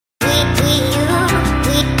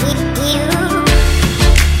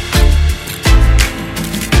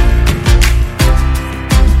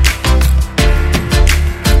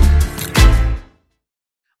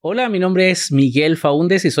Hola, mi nombre es Miguel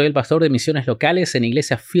Faúndez y soy el pastor de misiones locales en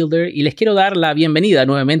Iglesia Fielder y les quiero dar la bienvenida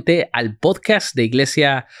nuevamente al podcast de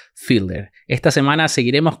Iglesia Fielder. Esta semana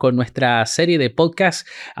seguiremos con nuestra serie de podcasts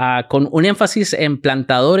con un énfasis en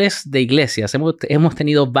plantadores de iglesias. Hemos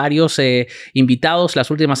tenido varios invitados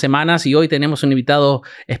las últimas semanas y hoy tenemos un invitado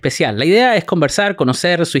especial. La idea es conversar,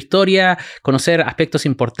 conocer su historia, conocer aspectos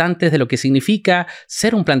importantes de lo que significa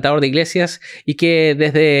ser un plantador de iglesias y que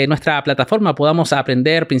desde nuestra plataforma podamos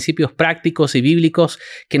aprender principios prácticos y bíblicos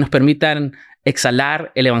que nos permitan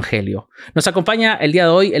exhalar el evangelio. Nos acompaña el día de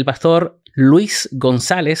hoy el pastor Luis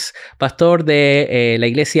González, pastor de la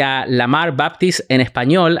iglesia Lamar Baptist en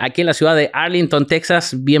español, aquí en la ciudad de Arlington,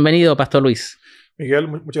 Texas. Bienvenido, pastor Luis. Miguel,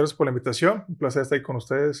 muchas gracias por la invitación. Un placer estar ahí con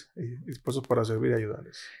ustedes y dispuestos para servir y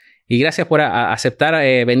ayudarles. Y gracias por aceptar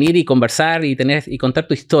venir y conversar y contar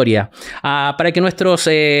tu historia. Para que nuestros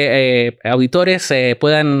auditores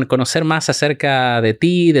puedan conocer más acerca de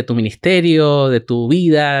ti, de tu ministerio, de tu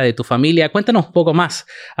vida, de tu familia, cuéntanos un poco más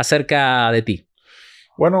acerca de ti.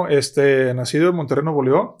 Bueno, nacido en Monterrey, Nuevo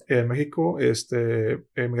León, en México,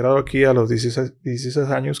 emigrado aquí a los 16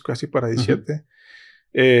 años, casi para 17.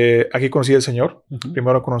 Aquí conocí al Señor.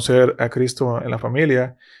 Primero conocer a Cristo en la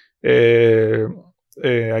familia.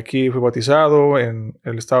 Aquí fui bautizado en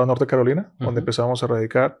el estado de Norte Carolina, donde empezamos a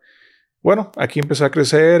radicar. Bueno, aquí empecé a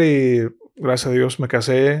crecer y gracias a Dios me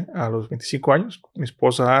casé a los 25 años. Mi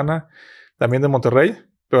esposa Ana, también de Monterrey,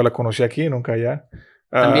 pero la conocí aquí, nunca allá.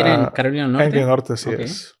 ¿También en Carolina del Norte? En Carolina del Norte, sí, okay.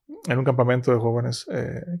 Es. En un campamento de jóvenes,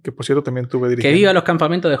 que por cierto también tuve dirigiendo. Que viva los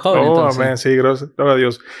campamentos de jóvenes, entonces. Amén, sí, gracias a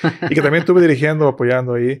Dios. Y que también tuve dirigiendo,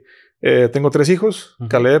 apoyando ahí. Tengo 3 hijos,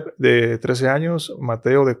 Caleb de 13 años,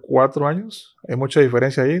 Mateo de 4 años. Hay mucha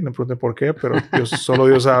diferencia ahí, no me pregunten por qué, pero solo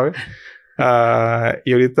Dios sabe.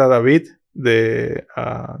 Y ahorita David de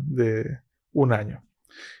 1 año.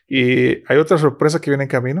 Y hay otra sorpresa que viene en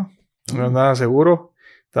camino. No es nada seguro.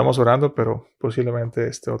 Estamos orando, pero posiblemente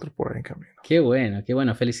otro por ahí en camino. Qué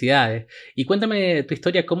bueno. Felicidades. Y cuéntame tu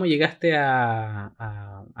historia, ¿cómo llegaste a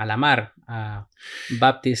Lamar, a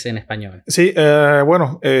Baptist en español? Sí,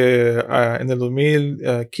 en el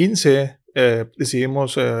 2015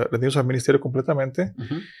 decidimos rendirnos al ministerio completamente.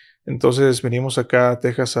 Entonces venimos acá a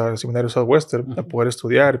Texas al seminario Southwestern a poder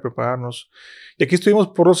estudiar y prepararnos. Y aquí estuvimos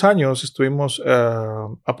por 2 años, estuvimos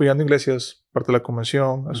apoyando iglesias, parte de la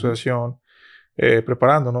convención, asociación,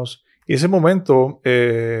 preparándonos. Y en ese momento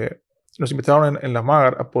nos invitaron en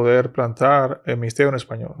Lamar a poder plantar el ministerio en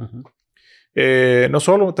español. No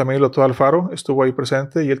solo, también el doctor Alfaro estuvo ahí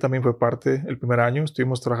presente y él también fue parte el primer año.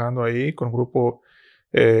 Estuvimos trabajando ahí con un grupo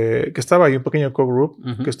que estaba ahí, un pequeño co-group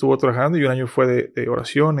que estuvo trabajando y un año fue de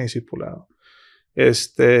oración y discipulado.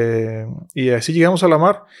 Y así llegamos a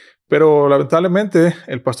Lamar, pero lamentablemente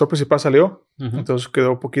el pastor principal salió, entonces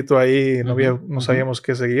quedó un poquito ahí, no sabíamos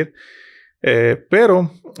qué seguir.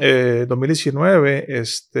 Pero en 2019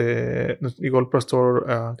 nos llegó el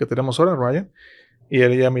pastor que tenemos ahora, Ryan, y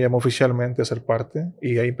él ya me llamó oficialmente a ser parte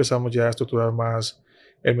y ahí empezamos ya a estructurar más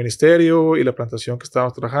el ministerio y la plantación que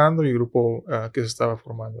estábamos trabajando y el grupo que se estaba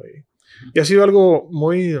formando ahí. Y ha sido algo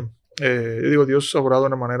muy, Dios ha obrado de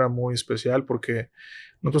una manera muy especial porque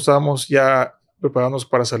nosotros estábamos ya preparándonos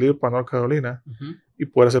para salir para North Carolina y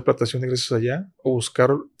poder hacer plantación de iglesias allá o buscar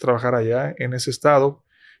trabajar allá en ese estado,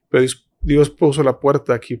 pero Dios puso la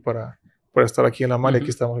puerta aquí para estar aquí en Lamar y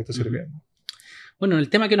aquí estamos ahorita sirviendo. Bueno,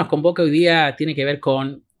 el tema que nos convoca hoy día tiene que ver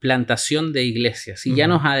con plantación de iglesias. Y ya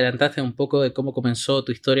nos adelantaste un poco de cómo comenzó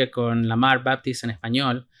tu historia con Lamar Baptist en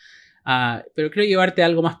español, pero quiero llevarte a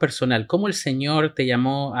algo más personal. ¿Cómo el Señor te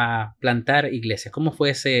llamó a plantar iglesias? ¿Cómo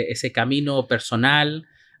fue ese camino personal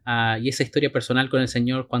y esa historia personal con el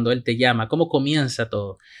Señor cuando Él te llama? ¿Cómo comienza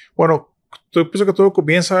todo? Bueno, pienso que todo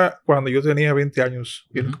comienza cuando yo tenía 20 años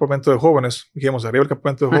y en un campamento de jóvenes, dijimos, arriba del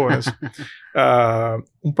campamento de jóvenes,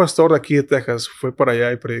 un pastor de aquí de Texas fue para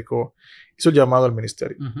allá y predicó, hizo el llamado al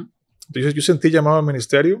ministerio. Entonces yo sentí llamado al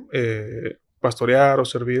ministerio, pastorear o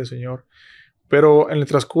servir al Señor, pero en el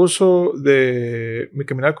transcurso de mi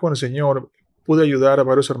caminar con el Señor pude ayudar a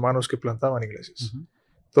varios hermanos que plantaban iglesias.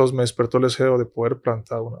 Entonces me despertó el deseo de poder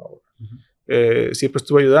plantar una obra. Siempre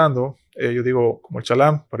estuve ayudando, yo digo, como el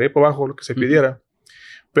chalán, para ir para abajo, lo que se pidiera,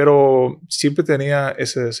 pero siempre tenía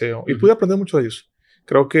ese deseo y pude aprender mucho de ellos.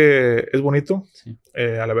 Creo que es bonito,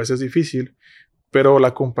 a la vez es difícil, pero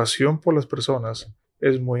la compasión por las personas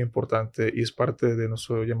es muy importante y es parte de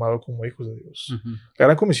nuestro llamado como hijos de Dios. La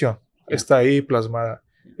gran comisión está ahí plasmada.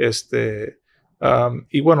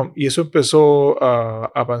 Y bueno, y eso empezó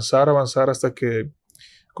a avanzar hasta que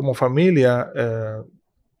como familia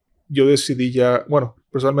yo decidí ya,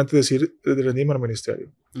 personalmente decidir rendirme al ministerio.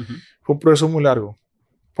 Fue un proceso muy largo,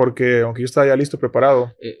 porque aunque yo estaba ya listo,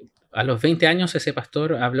 preparado. A los 20 años ese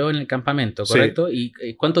pastor habló en el campamento, ¿correcto? Sí.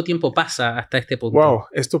 ¿Y cuánto tiempo pasa hasta este punto? Wow,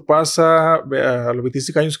 esto pasa a los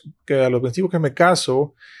 25 años, que a los 25 que me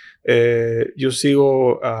caso, yo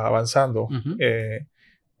sigo avanzando,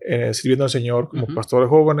 sirviendo al Señor como pastor de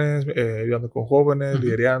jóvenes, ayudando con jóvenes,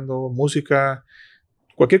 liderando, música.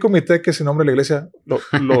 Cualquier comité que se nombre la iglesia,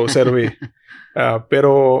 lo serví.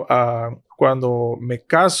 Pero cuando me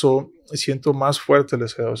caso, siento más fuerte el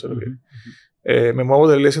deseo de servir. Me muevo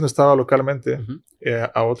de la iglesia donde estaba localmente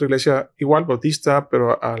a otra iglesia igual, bautista,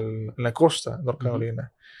 pero en la costa, North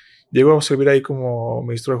Carolina. Llego a servir ahí como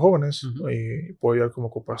ministro de jóvenes y puedo ayudar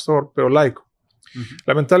como copastor, pero laico.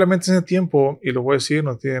 Lamentablemente en ese tiempo, y lo voy a decir,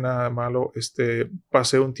 no tiene nada de malo,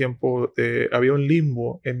 pasé un tiempo, había un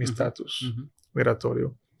limbo en mi estatus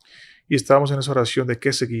migratorio. Y estábamos en esa oración de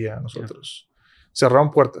qué seguía a nosotros.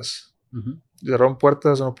 Cerraron puertas. Cerraron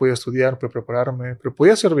puertas, no podía estudiar, no podía prepararme, pero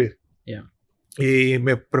podía servir. Y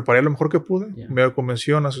me preparé lo mejor que pude. Me dio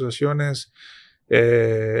convención, asociaciones,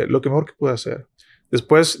 lo que mejor que pude hacer.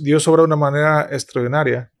 Después Dios obra de una manera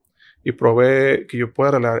extraordinaria y provee que yo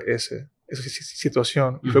pueda arreglar esa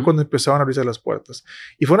situación. Y fue cuando empezaban a abrirse las puertas.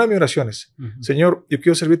 Y fue una de mis oraciones. Señor, yo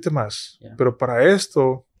quiero servirte más, pero para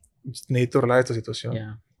esto necesito arreglar esta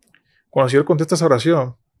situación. Cuando el Señor contesta esa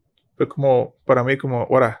oración, fue como, para mí, como,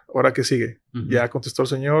 ahora ¿qué sigue? Ya contestó el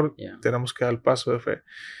Señor, tenemos que dar el paso de fe.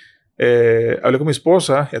 Hablé con mi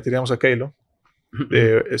esposa, ya teníamos a Keilo,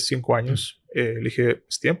 de 5 años. Le dije,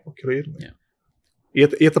 es tiempo, quiero irme. Y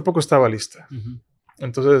ella tampoco estaba lista.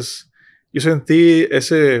 Entonces, yo sentí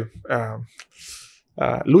ese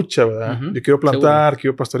lucha, ¿verdad? Yo quiero plantar,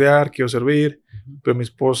 quiero pastorear, quiero servir, pero mi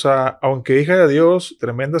esposa, aunque hija de Dios,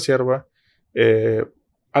 tremenda sierva,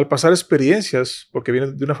 al pasar experiencias, porque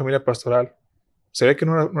viene de una familia pastoral, se ve que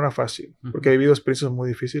no era fácil, porque ha vivido experiencias muy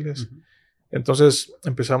difíciles. Entonces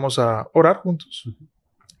empezamos a orar juntos.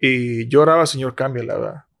 Y yo oraba, Señor, cámbiala,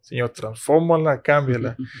 ¿verdad? Señor, transfórmala,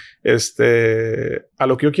 cámbiala, a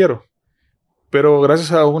lo que yo quiero. Pero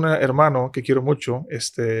gracias a un hermano que quiero mucho,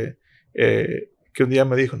 que un día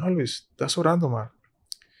me dijo, no, Luis, estás orando mal.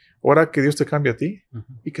 Ora que Dios te cambie a ti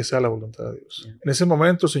y que sea la voluntad de Dios. En ese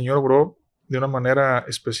momento el Señor obró de una manera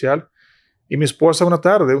especial. Y mi esposa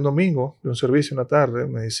un domingo, de un servicio, una tarde,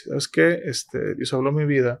 me dice, ¿sabes qué? Dios habló en mi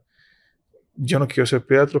vida. Yo no quiero ser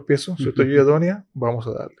piedra de tropiezo, soy tu ayuda idónea, vamos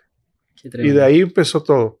a darle. Y de ahí empezó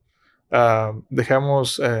todo. Renuncié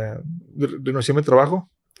a mi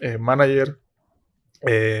trabajo, manager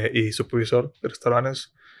y supervisor de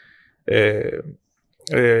restaurantes.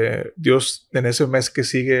 Dios en ese mes que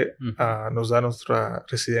sigue nos da nuestra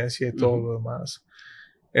residencia y todo lo demás.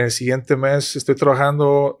 En el siguiente mes estoy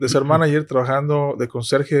trabajando de ser manager, trabajando de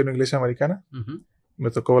conserje de una iglesia americana. Me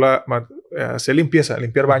tocó hacer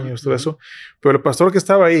limpiar baños, todo eso. Pero el pastor que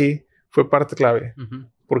estaba ahí fue parte clave.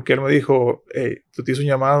 Porque él me dijo, hey, tú tienes un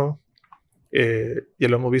llamado, ya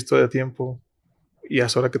lo hemos visto de tiempo, y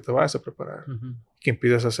es hora que te vayas a preparar, que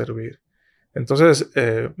empieces a servir. Entonces,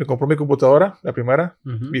 me compró mi computadora, la primera,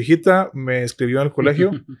 viejita, me escribió en el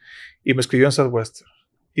colegio y me escribió en Southwestern.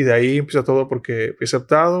 Y de ahí empieza todo porque fui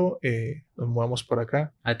aceptado y nos mudamos para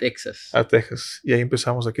acá. A Texas. A Texas. Y ahí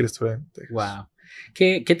empezamos aquí la historia en Texas. Wow.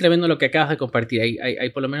 Qué tremendo lo que acabas de compartir. Hay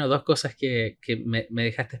por lo menos 2 cosas que me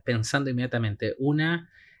dejaste pensando inmediatamente. Una,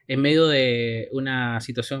 en medio de una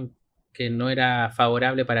situación que no era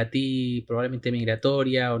favorable para ti, probablemente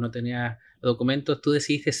migratoria o no tenías documentos, tú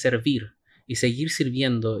decidiste servir y seguir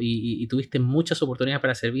sirviendo y tuviste muchas oportunidades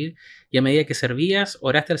para servir, y a medida que servías,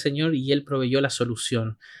 oraste al Señor y Él proveyó la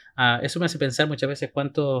solución. Eso me hace pensar muchas veces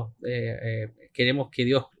cuánto queremos que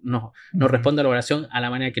Dios nos responda a la oración a la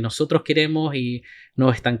manera que nosotros queremos y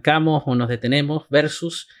nos estancamos o nos detenemos,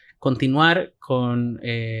 versus continuar con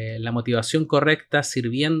la motivación correcta,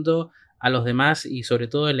 sirviendo a los demás y sobre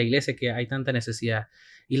todo en la iglesia que hay tanta necesidad.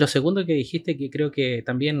 Y lo segundo que dijiste, que creo que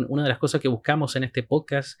también una de las cosas que buscamos en este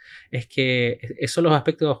podcast es que son los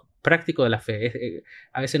aspectos prácticos de la fe.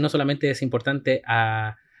 A veces no solamente es importante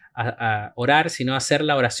a orar, sino hacer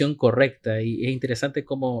la oración correcta. Y es interesante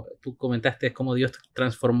cómo tú comentaste cómo Dios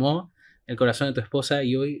transformó el corazón de tu esposa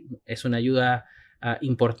y hoy es una ayuda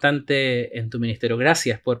importante en tu ministerio.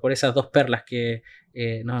 Gracias por esas 2 perlas que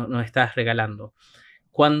nos estás regalando.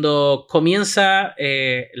 Cuando comienza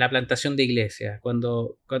la plantación de Iglesia,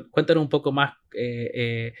 cuéntanos un poco más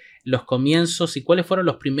los comienzos y cuáles fueron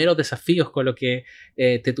los primeros desafíos con los que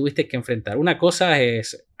te tuviste que enfrentar. Una cosa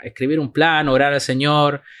es escribir un plan, orar al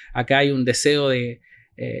Señor. Acá hay un deseo de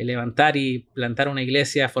levantar y plantar una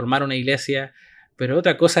iglesia, formar una iglesia, pero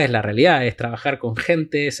otra cosa es la realidad, es trabajar con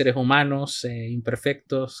gente, seres humanos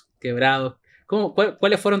imperfectos, quebrados,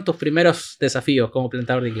 ¿Cuáles fueron tus primeros desafíos como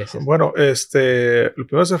plantador de iglesias? Bueno, los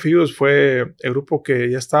primeros desafíos fue el grupo que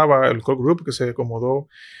ya estaba, el core group que se acomodó.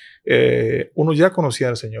 Uno ya conocía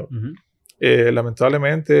al Señor.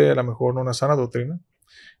 Lamentablemente, a lo mejor no una sana doctrina.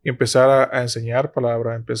 Y empezar a enseñar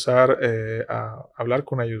palabra, empezar a hablar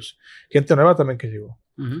con ellos. Gente nueva también que llegó.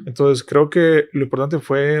 Entonces, creo que lo importante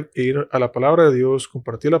fue ir a la palabra de Dios,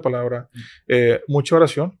 compartir la palabra, mucha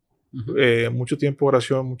oración. Mucho tiempo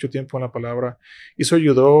oración, mucho tiempo en la palabra. Eso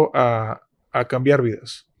ayudó a cambiar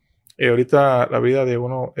vidas. Ahorita la vida de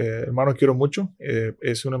uno, hermano, quiero mucho.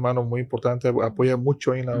 Es un hermano muy importante, apoya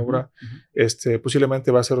mucho ahí en la obra.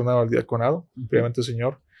 Posiblemente va a ser ordenado al diaconado, primeramente el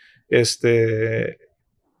Señor. Él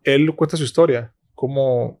cuenta su historia,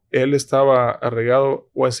 cómo él estaba arraigado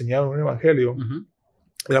o enseñado un evangelio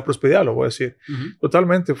de la prosperidad, lo voy a decir,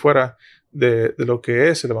 totalmente fuera de lo que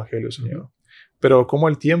es el evangelio, Señor. Pero como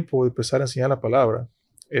el tiempo de empezar a enseñar la palabra,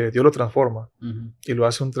 Dios lo transforma y lo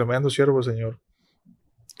hace un tremendo siervo, Señor,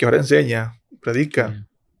 que ahora enseña, predica,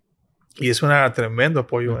 y es un tremendo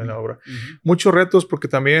apoyo en la obra. Muchos retos, porque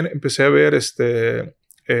también empecé a ver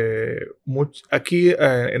aquí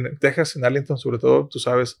en Texas, en Arlington, sobre todo, tú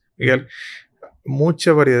sabes, Miguel,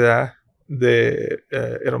 mucha variedad de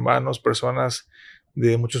hermanos, personas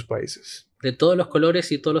de muchos países. De todos los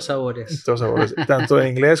colores y todos los sabores. Todos los sabores, tanto en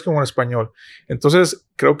inglés como en español. Entonces,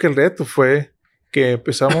 creo que el reto fue que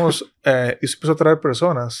empezamos, y se empezó a traer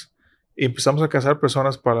personas, y empezamos a casar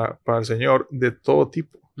personas para el Señor de todo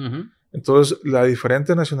tipo. Entonces, las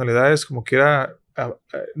diferentes nacionalidades, como quiera,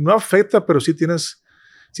 no afecta, pero sí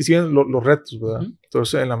tienen los retos, ¿verdad?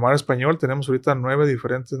 Entonces, en la mar español tenemos ahorita 9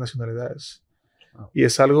 diferentes nacionalidades. Y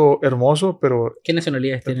es algo hermoso, pero... ¿Qué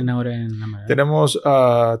nacionalidades tienen ahora en la mar? Tenemos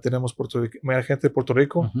gente de Puerto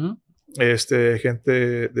Rico,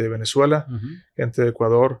 gente de Venezuela, gente de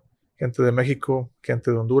Ecuador, gente de México,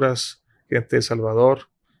 gente de Honduras, gente de El Salvador,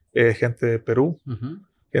 gente de Perú,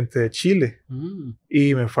 gente de Chile.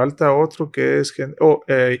 Y me falta otro que es...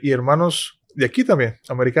 y hermanos de aquí también,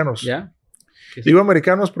 americanos. ¿Ya? Digo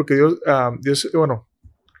americanos porque Dios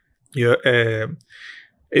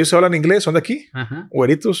ellos hablan inglés, son de aquí,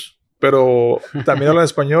 güeritos, pero también hablan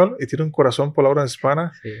español y tienen un corazón por la obra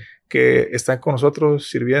hispana, que están con nosotros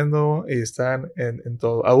sirviendo y están en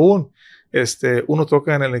todo. Aún uno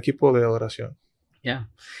toca en el equipo de adoración. Ya.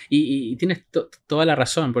 Y tienes toda la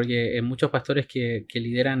razón, porque muchos pastores que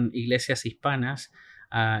lideran iglesias hispanas,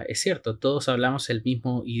 es cierto, todos hablamos el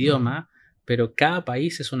mismo idioma, pero cada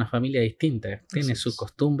país es una familia distinta, tiene sus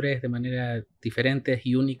costumbres de manera diferentes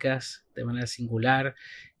y únicas, de manera singular,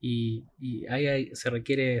 y ahí se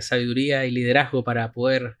requiere sabiduría y liderazgo para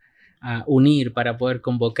poder unir, para poder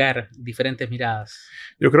convocar diferentes miradas.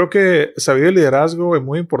 Yo creo que sabiduría y liderazgo es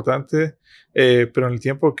muy importante, pero en el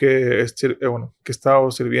tiempo que he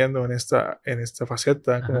estado sirviendo en esta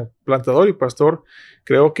faceta como plantador y pastor,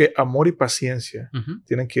 creo que amor y paciencia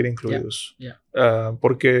tienen que ir incluidos.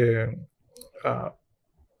 Porque...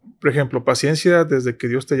 por ejemplo, paciencia desde que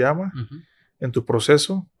Dios te llama en tu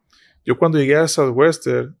proceso. Yo cuando llegué a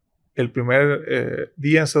Southwestern, el primer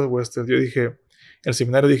día en Southwestern, yo dije, en el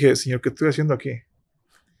seminario dije, Señor, ¿qué estoy haciendo aquí?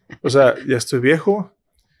 O sea, ya estoy viejo,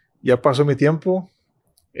 ya pasó mi tiempo,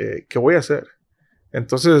 ¿qué voy a hacer?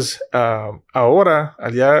 Entonces, ahora,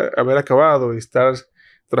 al ya haber acabado y estar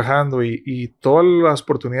trabajando y todas las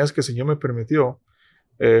oportunidades que el Señor me permitió,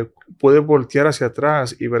 pude voltear hacia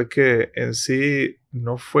atrás y ver que en sí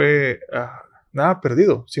no fue nada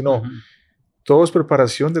perdido, sino todo es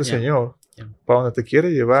preparación del Señor para donde te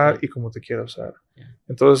quiere llevar y cómo te quiere usar.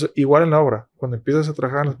 Entonces, igual en la obra, cuando empiezas a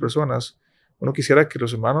trabajar en las personas, uno quisiera que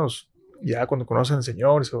los hermanos, ya cuando conocen al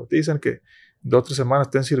Señor y se bautizan, que 2 o 3 semanas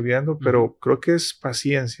estén sirviendo, pero creo que es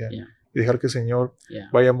paciencia y dejar que el Señor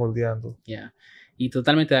vaya moldeando. Y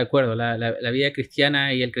totalmente de acuerdo, la vida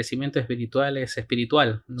cristiana y el crecimiento espiritual es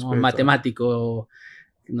espiritual, no matemático.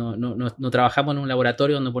 No trabajamos en un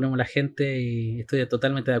laboratorio donde ponemos la gente y estoy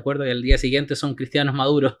totalmente de acuerdo. Y al día siguiente son cristianos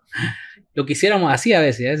maduros. Lo quisiéramos así a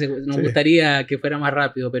veces, nos gustaría que fuera más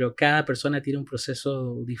rápido, pero cada persona tiene un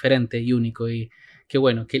proceso diferente y único. Y qué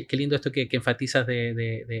bueno, qué lindo esto que enfatizas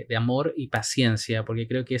de amor y paciencia, porque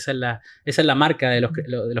creo que esa es la marca de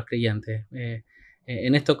los creyentes.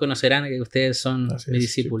 En esto conocerán que ustedes son mis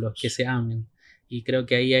discípulos, chicos, que se amen. Y creo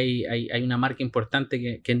que ahí hay una marca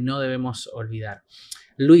importante que no debemos olvidar.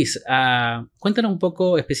 Luis, cuéntanos un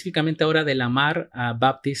poco específicamente ahora de la Mar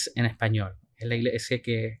Baptist en español. Es la iglesia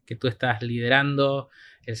que tú estás liderando.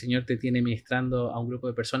 El Señor te tiene ministrando a un grupo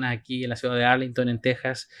de personas aquí en la ciudad de Arlington, en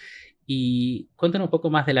Texas. Y cuéntanos un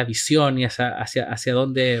poco más de la visión y hacia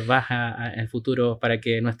dónde vas en el futuro para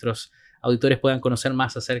que nuestros auditores puedan conocer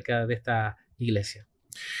más acerca de esta iglesia.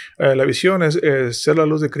 La visión es ser la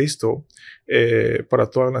luz de Cristo para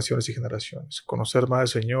todas las naciones y generaciones, conocer más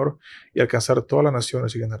del Señor y alcanzar todas las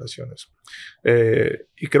naciones y generaciones.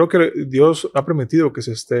 Y creo que Dios ha permitido que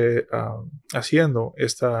se esté haciendo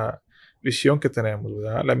esta visión que tenemos,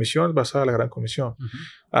 ¿verdad? La misión es basada en la Gran Comisión.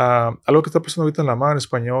 Algo que está pasando ahorita en la mar en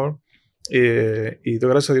español, y doy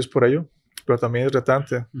gracias a Dios por ello, pero también es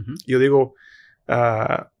retante. Yo digo,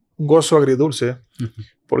 un gozo agridulce,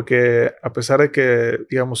 porque a pesar de que,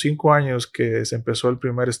 digamos, 5 años que se empezó el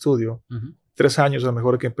primer estudio, 3 años a lo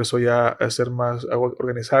mejor que empezó ya a hacer más, a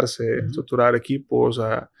organizarse, estructurar equipos,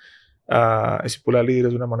 a estipular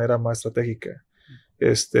líderes de una manera más estratégica.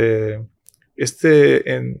 En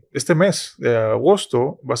este mes de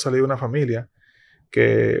agosto va a salir una familia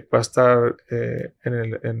que va a estar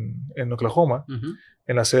en Oklahoma,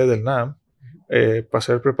 en la sede del NAM, para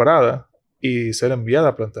ser preparada y ser enviada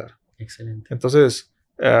a plantar. Excelente. Entonces,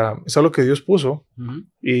 es algo que Dios puso.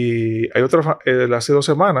 Y hay otra, hace 2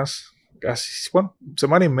 semanas, casi, bueno,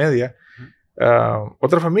 semana y media,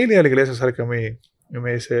 otra familia de la iglesia acerca a mí y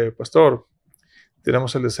me dice, pastor,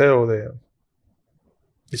 tenemos el deseo de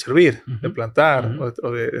servir, de plantar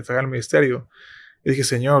o de entregar el ministerio. Y dije,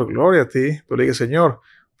 Señor, gloria a ti. Pero le dije, Señor,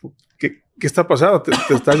 ¿qué está pasando? Te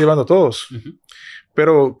estás llevando a todos.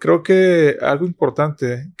 Pero creo que algo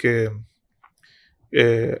importante que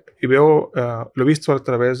y veo, lo he visto a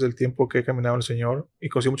través del tiempo que he caminado en el Señor y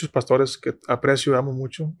conocí muchos pastores que aprecio y amo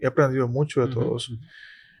mucho y he aprendido mucho de todos.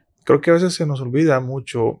 Creo que a veces se nos olvida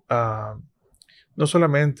mucho no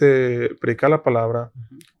solamente predicar la palabra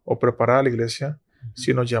o preparar a la iglesia,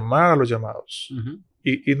 sino llamar a los llamados.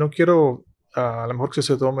 Y no quiero, a lo mejor que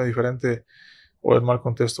se tome diferente o en mal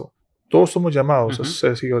contexto. Todos somos llamados a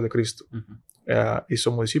ser seguidores de Cristo y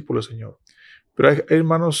somos discípulos del Señor. Pero hay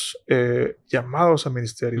hermanos llamados a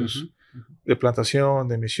ministerios de plantación,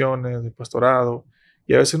 de misiones, de pastorado,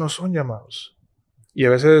 y a veces no son llamados. Y a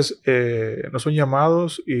veces no son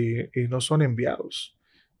llamados y no son enviados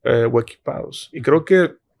o equipados. Y creo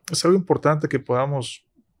que es algo importante que podamos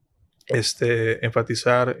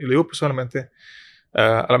enfatizar. Y lo digo personalmente,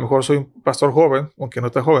 a lo mejor soy un pastor joven, aunque no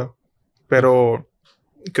tan joven, pero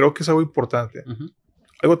creo que es algo importante.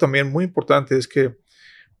 Algo también muy importante es que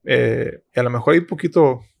a lo mejor hay un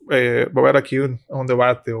poquito, va a haber aquí un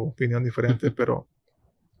debate o opinión diferente, pero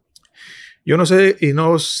yo no sé y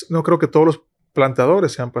no creo que todos los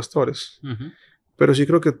plantadores sean pastores, pero sí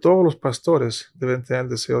creo que todos los pastores deben tener el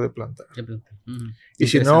deseo de plantar. Y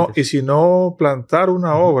si no plantar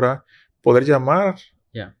una obra, poder llamar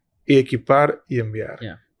y equipar y enviar.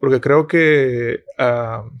 Porque creo que,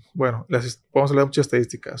 bueno, vamos a leer muchas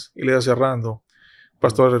estadísticas y le voy cerrando.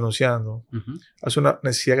 Pastores renunciando. Hace una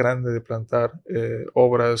necesidad grande de plantar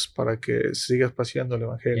obras para que siga esparciendo el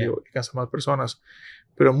evangelio y alcance más personas.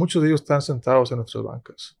 Pero muchos de ellos están sentados en nuestras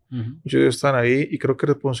bancas. Muchos de ellos están ahí y creo que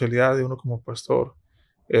es responsabilidad de uno como pastor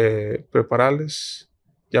prepararles,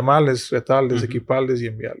 llamarles, retarles, equiparles y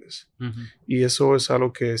enviarles. Y eso es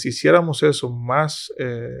algo que si hiciéramos eso más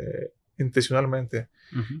intencionalmente,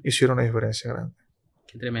 hiciera una diferencia grande.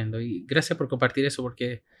 Qué tremendo. Y gracias por compartir eso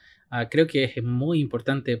porque creo que es muy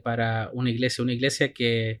importante para una iglesia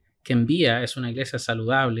que envía, es una iglesia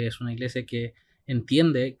saludable, es una iglesia que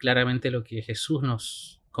entiende claramente lo que Jesús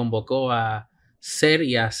nos convocó a ser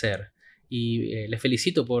y a hacer. Y les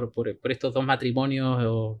felicito por estos 2 matrimonios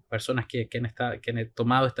o personas que han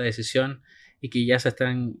tomado esta decisión y que ya se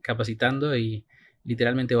están capacitando y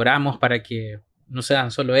literalmente oramos para que no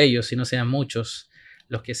sean solo ellos, sino sean muchos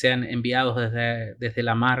los que sean enviados desde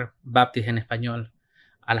la Mar Baptist en español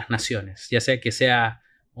a las naciones, ya sea que sea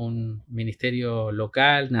un ministerio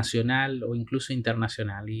local, nacional o incluso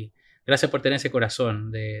internacional. Y gracias por tener ese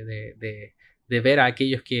corazón de ver a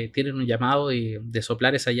aquellos que tienen un llamado y de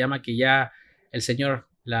soplar esa llama que ya el Señor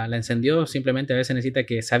la encendió. Simplemente a veces necesita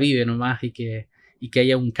que se avive nomás y que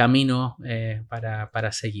haya un camino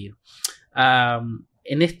para seguir.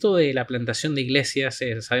 En esto de la plantación de iglesias,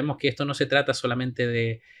 sabemos que esto no se trata solamente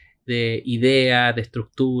de idea, de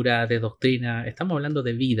estructura, de doctrina. Estamos hablando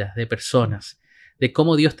de vidas, de personas, de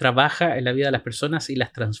cómo Dios trabaja en la vida de las personas y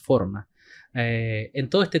las transforma. En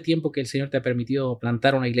todo este tiempo que el Señor te ha permitido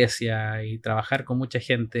plantar una iglesia y trabajar con mucha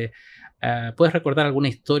gente, ¿puedes recordar alguna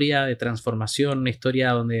historia de transformación, una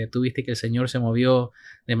historia donde tuviste que el Señor se movió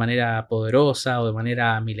de manera poderosa o de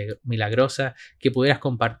manera milagrosa que pudieras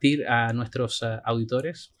compartir a nuestros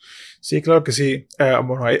auditores? Sí, claro que sí.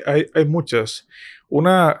 Bueno, hay muchas.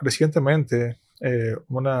 Una recientemente,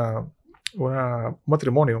 un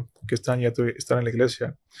matrimonio que están en la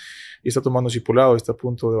iglesia y está tomando discipulado y está a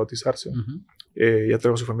punto de bautizarse. Ya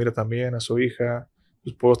trajo a su familia también, a su hija, su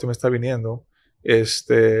esposo también está viniendo.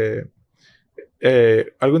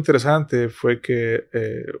 algo interesante fue que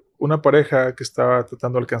una pareja que estaba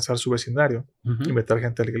tratando de alcanzar su vecindario, invitar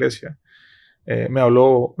gente a la iglesia, me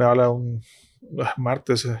habla un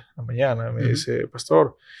martes a la mañana, me dice,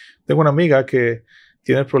 pastor, tengo una amiga que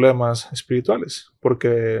tiene problemas espirituales,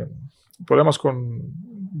 porque problemas con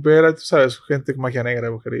ver, tú sabes, gente con magia negra,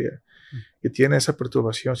 brujería, que tiene esa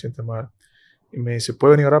perturbación, siente mal. Y me dice,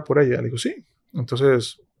 ¿puede venir a orar por ella? Le digo, sí.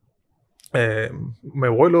 Entonces, me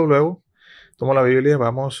voy luego, tomo la Biblia,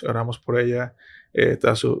 vamos, oramos por ella.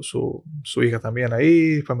 Está su hija también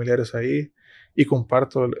ahí, familiares ahí, y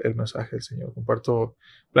comparto el mensaje del Señor, comparto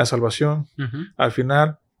la salvación. Al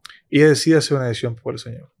final, ella decide hacer una decisión por el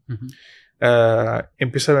Señor.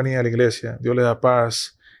 Empieza a venir a la iglesia, Dios le da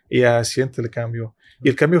paz, ella siente el cambio. Y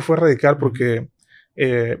el cambio fue radical porque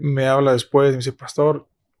me habla después, me dice, pastor,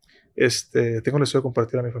 tengo el deseo de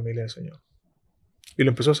compartir a mi familia el Señor. Y lo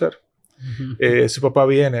empezó a hacer. Su papá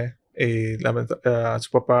viene,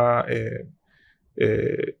 su papá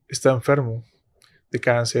está enfermo de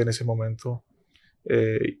cáncer en ese momento,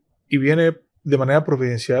 y viene de manera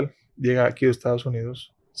providencial, llega aquí a Estados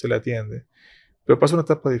Unidos, se le atiende, pero pasa una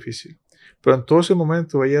etapa difícil. Pero en todo ese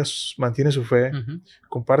momento ella mantiene su fe,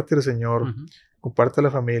 comparte el Señor, comparte la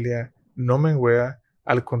familia, no menguea,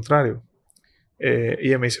 al contrario.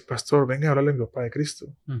 Ella me dice, pastor, venga a hablarle a mi papá de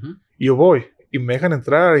Cristo. Y yo voy, y me dejan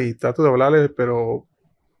entrar y trato de hablarle, pero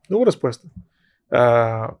no hubo respuesta.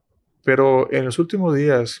 Pero en los últimos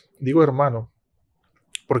días, digo hermano,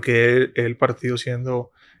 porque él partió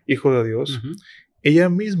siendo hijo de Dios, ella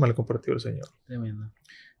misma le compartió al Señor. Tremendo.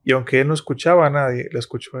 Y aunque él no escuchaba a nadie, la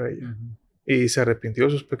escuchó a ella. Y se arrepintió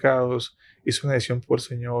de sus pecados, hizo una decisión por el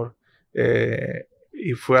Señor,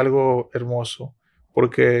 y fue algo hermoso,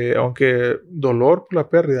 porque aunque dolor por la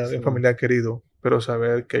pérdida de un familiar querido, pero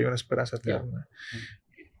saber que hay una esperanza eterna.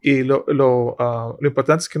 Y lo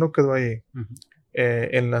importante es que no quedó ahí.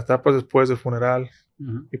 En las etapas después del funeral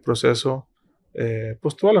y proceso,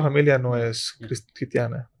 pues toda la familia no es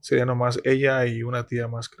cristiana, sería nomás ella y una tía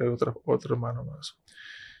más, creo, otro hermano más.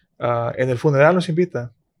 En el funeral nos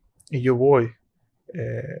invita y yo voy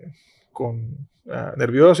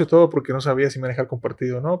nervioso y todo porque no sabía si me dejar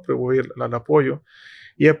compartido o no, pero voy al apoyo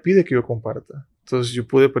y ella pide que yo comparta. Entonces yo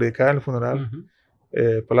pude predicar en el funeral,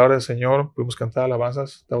 palabra del Señor, pudimos cantar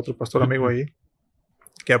alabanzas, está otro pastor amigo ahí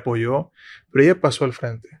que apoyó, pero ella pasó al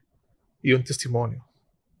frente y un testimonio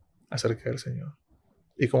acerca del Señor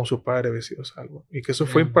y cómo su padre había sido salvo, y que eso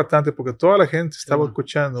fue impactante porque toda la gente estaba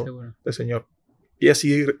escuchando del Señor. Y ella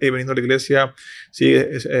sigue veniendo a la iglesia,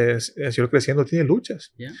 sigue el Señor creciendo, tiene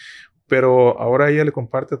luchas, pero ahora ella le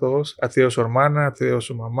comparte a todos, ha traído a su hermana, ha traído a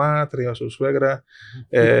su mamá, ha traído a su suegra.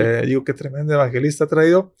 Digo, qué tremendo evangelista ha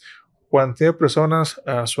traído. Cuando tiene personas,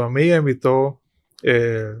 a su amiga invitó,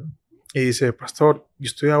 y dice, pastor, yo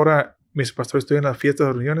estoy ahora, mis pastores, estoy en las fiestas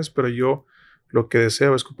de reuniones, pero yo lo que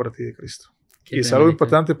deseo es compartir de Cristo. Y es algo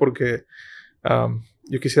importante porque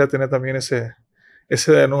yo quisiera tener también ese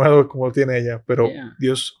denuedo como tiene ella, pero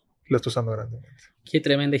Dios la está usando grandemente. Qué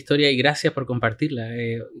tremenda historia y gracias por compartirla.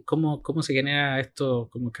 ¿Cómo se genera esto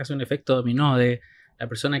como casi un efecto dominó de la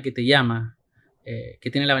persona que te llama,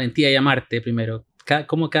 que tiene la valentía de llamarte primero?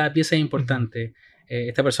 Cómo cada pieza es importante.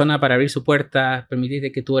 Esta persona, para abrir su puerta,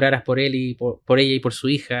 permitirte que tú oraras por él y por ella y por su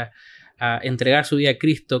hija, a entregar su vida a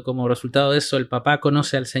Cristo. Como resultado de eso, el papá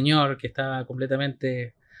conoce al Señor, que estaba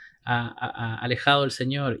completamente alejado del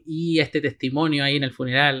Señor, y este testimonio ahí en el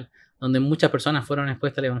funeral, donde muchas personas fueron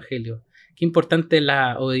expuestas al Evangelio. Qué importante es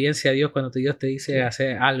la obediencia a Dios cuando Dios te dice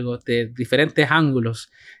hacer algo de diferentes ángulos.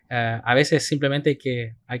 A veces simplemente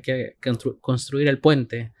hay que construir el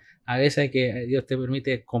puente. A veces Dios te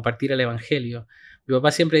permite compartir el Evangelio. Mi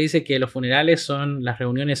papá siempre dice que los funerales son las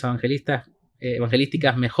reuniones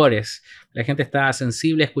evangelísticas mejores. La gente está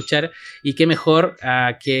sensible a escuchar, y qué mejor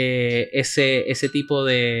que ese tipo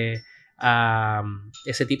de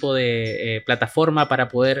plataforma para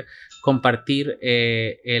poder compartir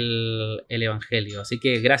el Evangelio. Así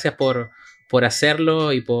que gracias por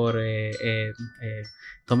hacerlo y por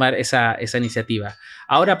tomar esa iniciativa.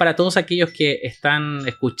 Ahora, para todos aquellos que están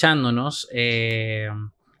escuchándonos,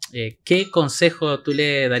 ¿qué consejo tú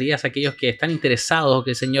le darías a aquellos que están interesados,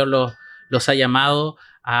 que el Señor los ha llamado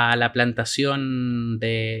a la plantación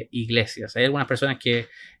de iglesias? Hay algunas personas que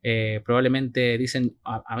probablemente dicen,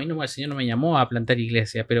 a mí no, el Señor no me llamó a plantar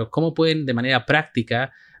iglesias, pero ¿cómo pueden de manera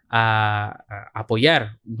práctica a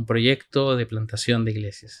apoyar un proyecto de plantación de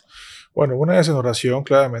iglesias? Bueno, una vez en oración,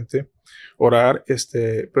 claramente, orar,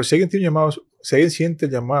 pero si alguien tiene si alguien siente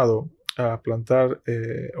el llamado a plantar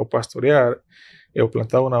o pastorear o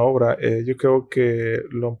plantar una obra, yo creo que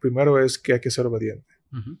lo primero es que hay que ser obediente.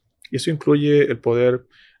 Y eso incluye el poder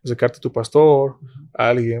acercarte a tu pastor, a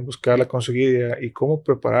alguien, buscar la conseguida y cómo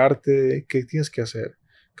prepararte, qué tienes que hacer.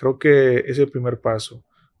 Creo que es el primer paso.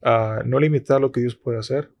 No limitar lo que Dios puede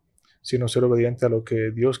hacer, sino ser obediente a lo que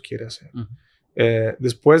Dios quiere hacer.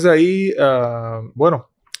 Después de ahí,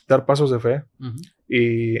 dar pasos de fe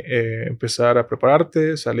y empezar a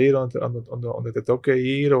prepararte, salir donde te toque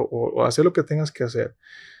ir o hacer lo que tengas que hacer.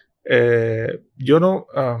 Yo no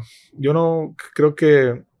creo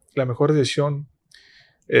que la mejor decisión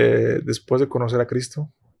después de conocer a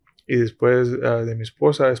Cristo y después de mi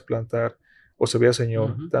esposa es plantar o servir al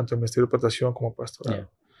Señor, tanto en ministerio de plantación como pastorado.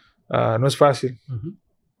 No es fácil.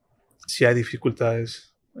 Si hay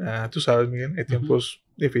dificultades, tú sabes, Miguel, hay tiempos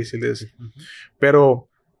difíciles, pero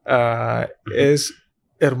es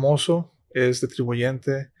hermoso, es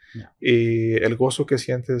retribuyente y el gozo que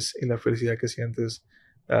sientes y la felicidad que sientes,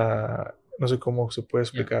 no sé cómo se puede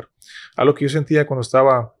explicar. Algo que yo sentía cuando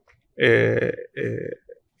estaba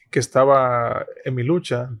en mi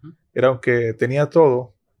lucha era, aunque tenía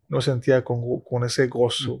todo, no sentía con ese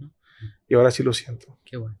gozo y ahora sí lo siento.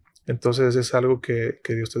 Qué bueno. Entonces es algo que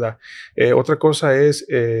Dios te da. Otra cosa es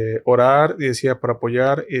orar, y decía, para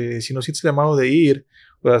apoyar. Si no sientes el llamado de ir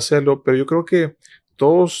o de hacerlo, pero yo creo que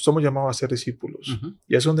todos somos llamados a ser discípulos.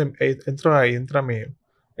 Y es donde entra mi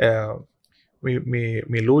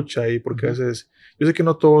lucha ahí, porque a veces yo sé que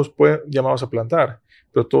no todos pueden llamados a plantar,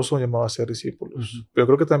 pero todos son llamados a ser discípulos. Pero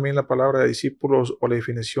creo que también la palabra de discípulos o la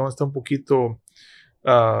definición está un poquito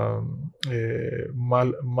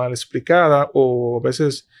mal explicada, o a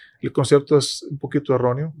veces el concepto es un poquito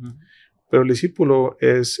erróneo, pero el discípulo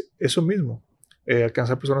es eso mismo,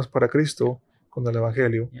 alcanzar personas para Cristo con el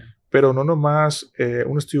Evangelio, pero no nomás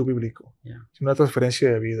un estudio bíblico, sino una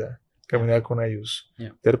transferencia de vida, caminar con ellos,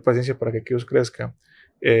 tener paciencia para que ellos crezcan,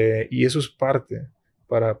 y eso es parte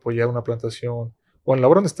para apoyar una plantación o en la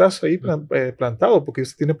obra donde estás ahí plantado, porque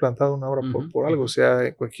usted tiene plantado una obra por algo, o sea,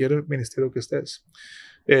 en cualquier ministerio que estés.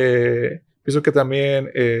 Pienso que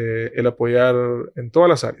también el apoyar en todas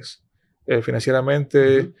las áreas,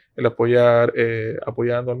 financieramente, el apoyar,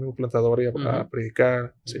 apoyando al mismo plantador y a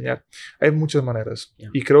predicar, enseñar. Hay muchas maneras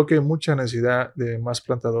y creo que hay mucha necesidad de más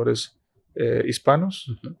plantadores hispanos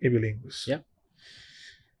y bilingües.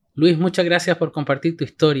 Luis, muchas gracias por compartir tu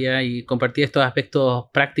historia y compartir estos aspectos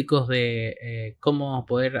prácticos de cómo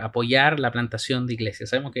poder apoyar la plantación de iglesias.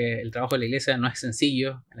 Sabemos que el trabajo de la iglesia no es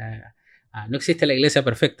sencillo. No existe la iglesia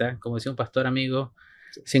perfecta. Como decía un pastor amigo,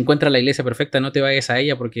 si encuentras la iglesia perfecta, no te vayas a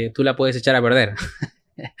ella porque tú la puedes echar a perder.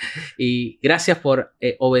 Y gracias por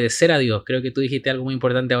obedecer a Dios. Creo que tú dijiste algo muy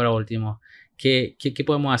importante ahora último. ¿Qué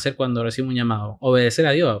podemos hacer cuando recibimos un llamado? Obedecer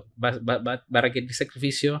a Dios. Va a requerir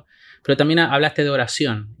sacrificio, pero también hablaste de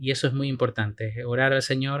oración y eso es muy importante. Orar al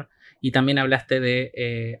Señor, y también hablaste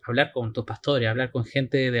de hablar con tus pastores, hablar con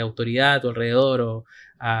gente de autoridad a tu alrededor o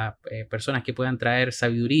a personas que puedan traer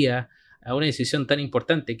sabiduría a una decisión tan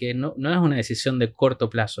importante que no es una decisión de corto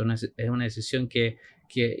plazo, es una decisión que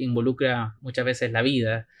involucra muchas veces la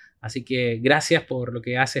vida. Así que gracias por lo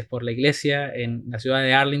que haces por la iglesia en la ciudad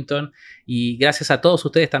de Arlington, y gracias a todos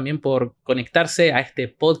ustedes también por conectarse a este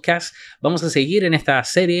podcast. Vamos a seguir en esta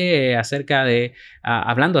serie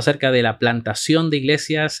hablando acerca de la plantación de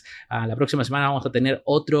iglesias. La próxima semana vamos a tener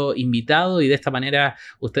otro invitado y de esta manera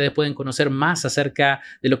ustedes pueden conocer más acerca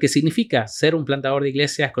de lo que significa ser un plantador de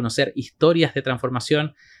iglesias, conocer historias de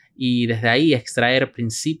transformación y desde ahí extraer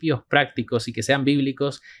principios prácticos y que sean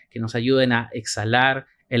bíblicos que nos ayuden a exhalar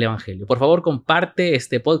el Evangelio. Por favor, comparte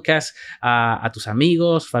este podcast a tus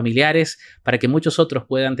amigos, familiares, para que muchos otros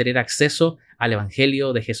puedan tener acceso al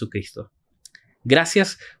Evangelio de Jesucristo.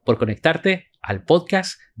 Gracias por conectarte al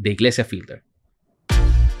podcast de Iglesia Fielder.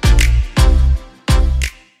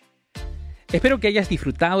 Espero que hayas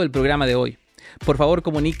disfrutado el programa de hoy. Por favor,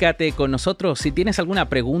 comunícate con nosotros si tienes alguna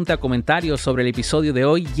pregunta o comentario sobre el episodio de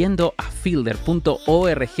hoy yendo a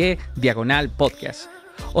fielder.org/podcast.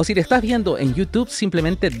 O si te estás viendo en YouTube,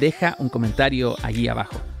 simplemente deja un comentario allí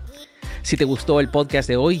abajo. Si te gustó el podcast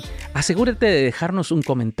de hoy, asegúrate de dejarnos un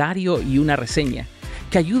comentario y una reseña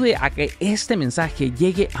que ayude a que este mensaje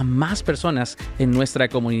llegue a más personas en nuestra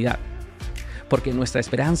comunidad. Porque nuestra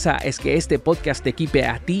esperanza es que este podcast te equipe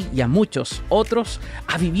a ti y a muchos otros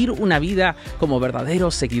a vivir una vida como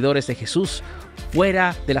verdaderos seguidores de Jesús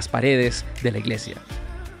fuera de las paredes de la iglesia.